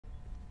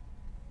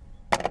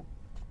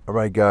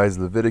Alright guys,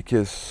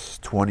 Leviticus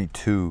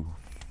 22.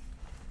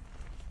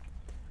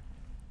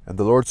 And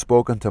the Lord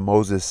spoke unto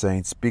Moses,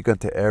 saying, Speak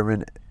unto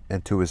Aaron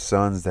and to his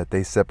sons, that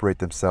they separate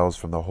themselves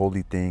from the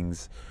holy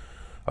things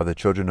of the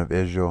children of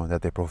Israel, and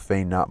that they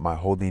profane not my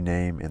holy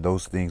name in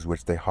those things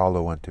which they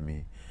hallow unto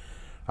me.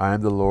 I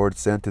am the Lord.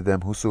 Send to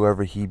them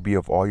whosoever he be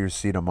of all your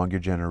seed among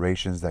your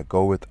generations, that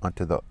goeth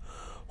unto the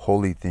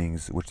holy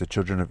things which the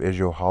children of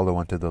Israel hallow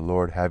unto the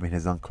Lord, having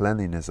his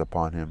uncleanliness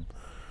upon him.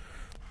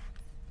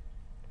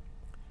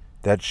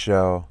 That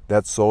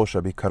soul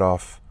shall be cut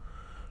off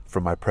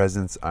from my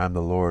presence. I am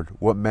the Lord.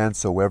 What man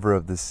soever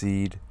of the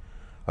seed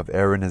of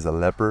Aaron is a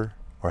leper,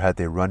 or hath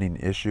a running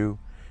issue,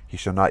 he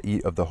shall not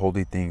eat of the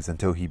holy things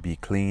until he be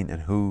clean.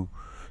 And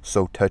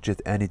whoso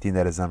toucheth anything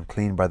that is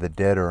unclean by the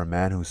dead, or a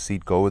man whose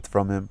seed goeth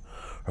from him,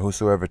 or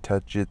whosoever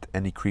toucheth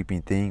any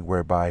creeping thing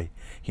whereby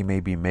he may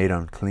be made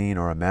unclean,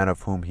 or a man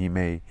of whom he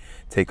may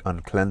take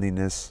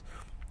uncleanliness,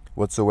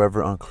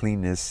 whatsoever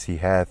uncleanness he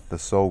hath, the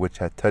soul which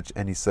hath touched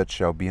any such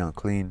shall be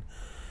unclean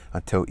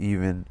until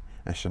even,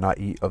 and shall not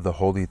eat of the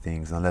holy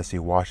things, unless he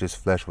wash his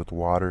flesh with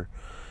water.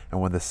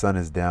 And when the sun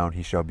is down,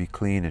 he shall be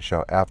clean, and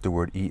shall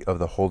afterward eat of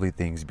the holy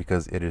things,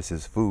 because it is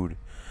his food.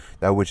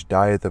 That which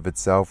dieth of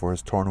itself, or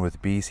is torn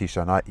with beasts, he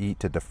shall not eat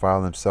to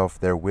defile himself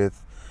therewith.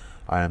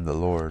 I am the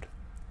Lord.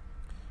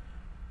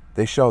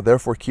 They shall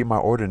therefore keep my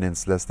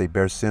ordinance, lest they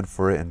bear sin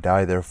for it, and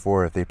die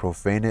therefore. If they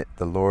profane it,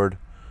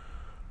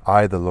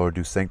 I, the Lord,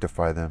 do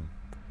sanctify them.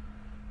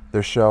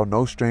 There shall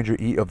no stranger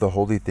eat of the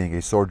holy thing.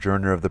 A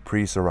sojourner of the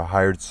priest, or a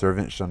hired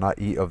servant, shall not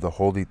eat of the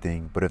holy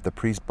thing. But if the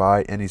priest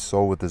buy any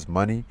soul with his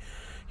money,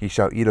 he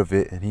shall eat of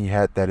it, and he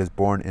that is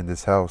born in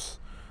this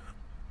house.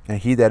 And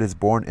he that is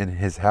born in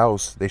his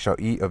house, they shall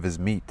eat of his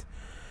meat.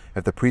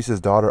 If the priest's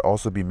daughter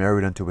also be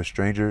married unto a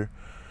stranger,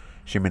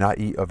 she may not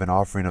eat of an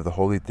offering of the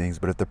holy things.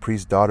 But if the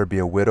priest's daughter be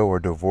a widow, or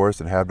divorced,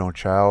 and have no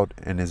child,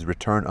 and is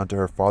returned unto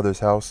her father's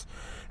house,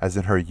 as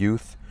in her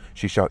youth,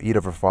 she shall eat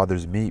of her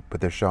father's meat,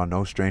 but there shall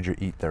no stranger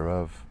eat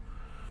thereof.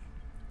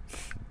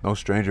 No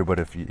stranger, but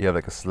if you have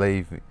like a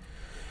slave.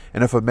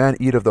 And if a man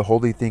eat of the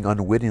holy thing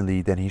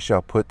unwittingly, then he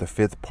shall put the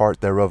fifth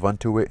part thereof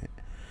unto it,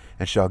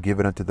 and shall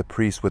give it unto the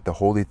priest with the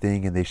holy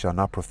thing. And they shall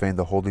not profane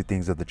the holy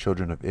things of the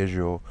children of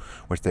Israel,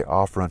 which they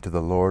offer unto the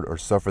Lord, or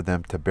suffer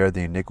them to bear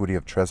the iniquity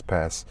of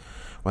trespass,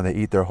 when they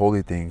eat their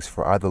holy things.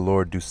 For I, the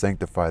Lord, do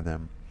sanctify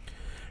them.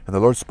 And the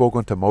Lord spoke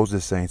unto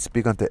Moses, saying,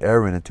 Speak unto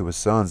Aaron and to his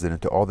sons, and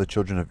unto all the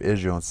children of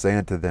Israel, and say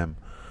unto them,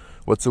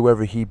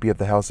 Whatsoever he be of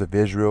the house of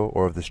Israel,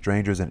 or of the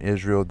strangers in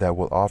Israel, that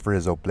will offer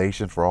his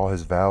oblation for all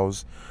his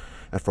vows,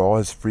 and for all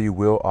his free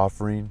will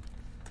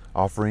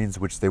offerings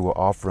which they will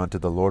offer unto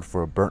the Lord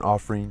for a burnt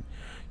offering,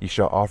 ye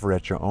shall offer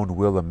at your own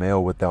will a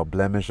male without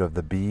blemish of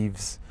the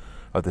beeves,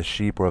 of the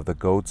sheep, or of the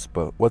goats.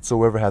 But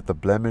whatsoever hath the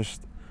blemish,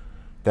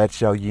 that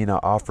shall ye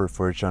not offer,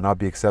 for it shall not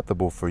be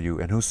acceptable for you.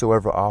 And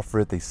whosoever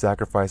offereth a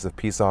sacrifice of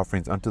peace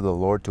offerings unto the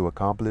Lord to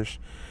accomplish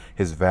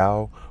his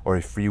vow, or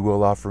a free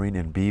will offering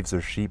in beeves or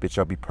sheep, it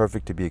shall be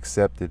perfect to be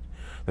accepted.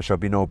 There shall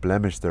be no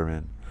blemish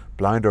therein.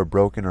 Blind or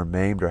broken or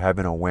maimed, or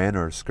having a wen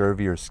or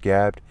scurvy or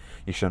scabbed,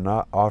 ye shall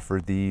not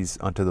offer these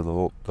unto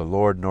the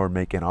Lord, nor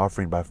make an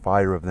offering by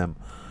fire of them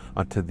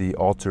unto the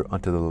altar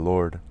unto the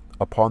Lord,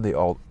 upon the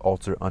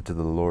altar unto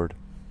the Lord.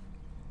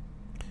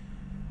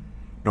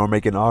 Nor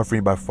make an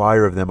offering by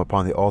fire of them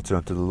upon the altar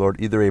unto the Lord,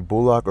 either a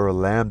bullock or a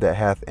lamb that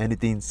hath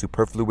anything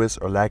superfluous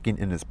or lacking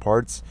in his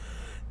parts,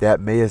 that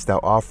mayest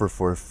thou offer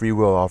for a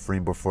freewill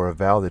offering, but for a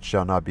vow that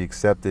shall not be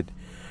accepted.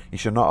 Ye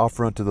shall not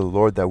offer unto the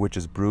Lord that which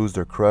is bruised,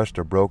 or crushed,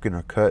 or broken,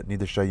 or cut,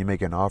 neither shall ye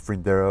make an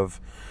offering thereof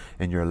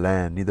in your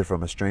land. Neither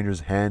from a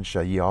stranger's hand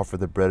shall ye offer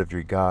the bread of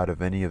your God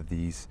of any of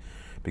these,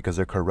 because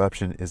their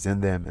corruption is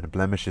in them, and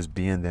blemishes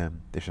be in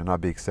them. They shall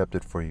not be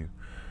accepted for you.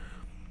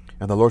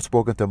 And the Lord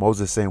spoke unto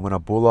Moses, saying, When a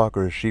bullock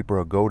or a sheep or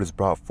a goat is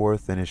brought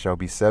forth, then it shall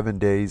be 7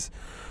 days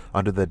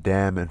under the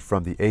dam, and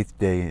from the 8th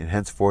day, and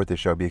henceforth it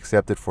shall be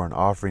accepted for an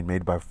offering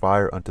made by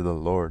fire unto the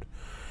Lord.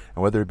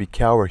 And whether it be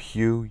cow or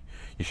ewe,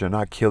 ye shall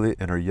not kill it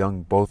and her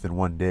young both in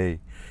 1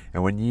 day.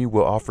 And when ye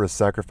will offer a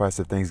sacrifice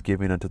of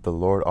thanksgiving unto the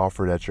Lord,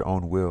 offer it at your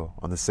own will.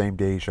 On the same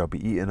day it shall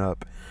be eaten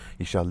up.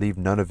 Ye shall leave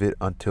none of it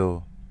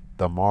until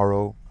the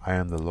morrow. I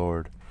am the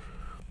Lord.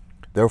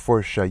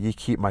 Therefore shall ye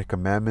keep my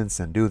commandments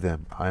and do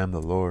them. I am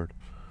the Lord.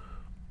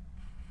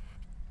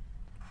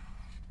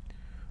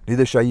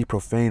 Neither shall ye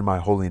profane my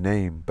holy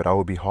name, but I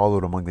will be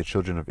hallowed among the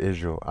children of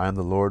Israel. I am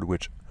the Lord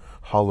which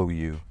hallow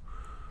you,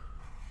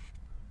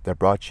 that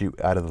brought you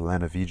out of the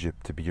land of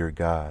Egypt to be your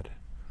God.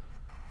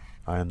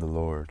 I am the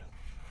Lord.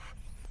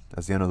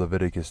 That's the end of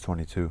Leviticus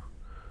 22.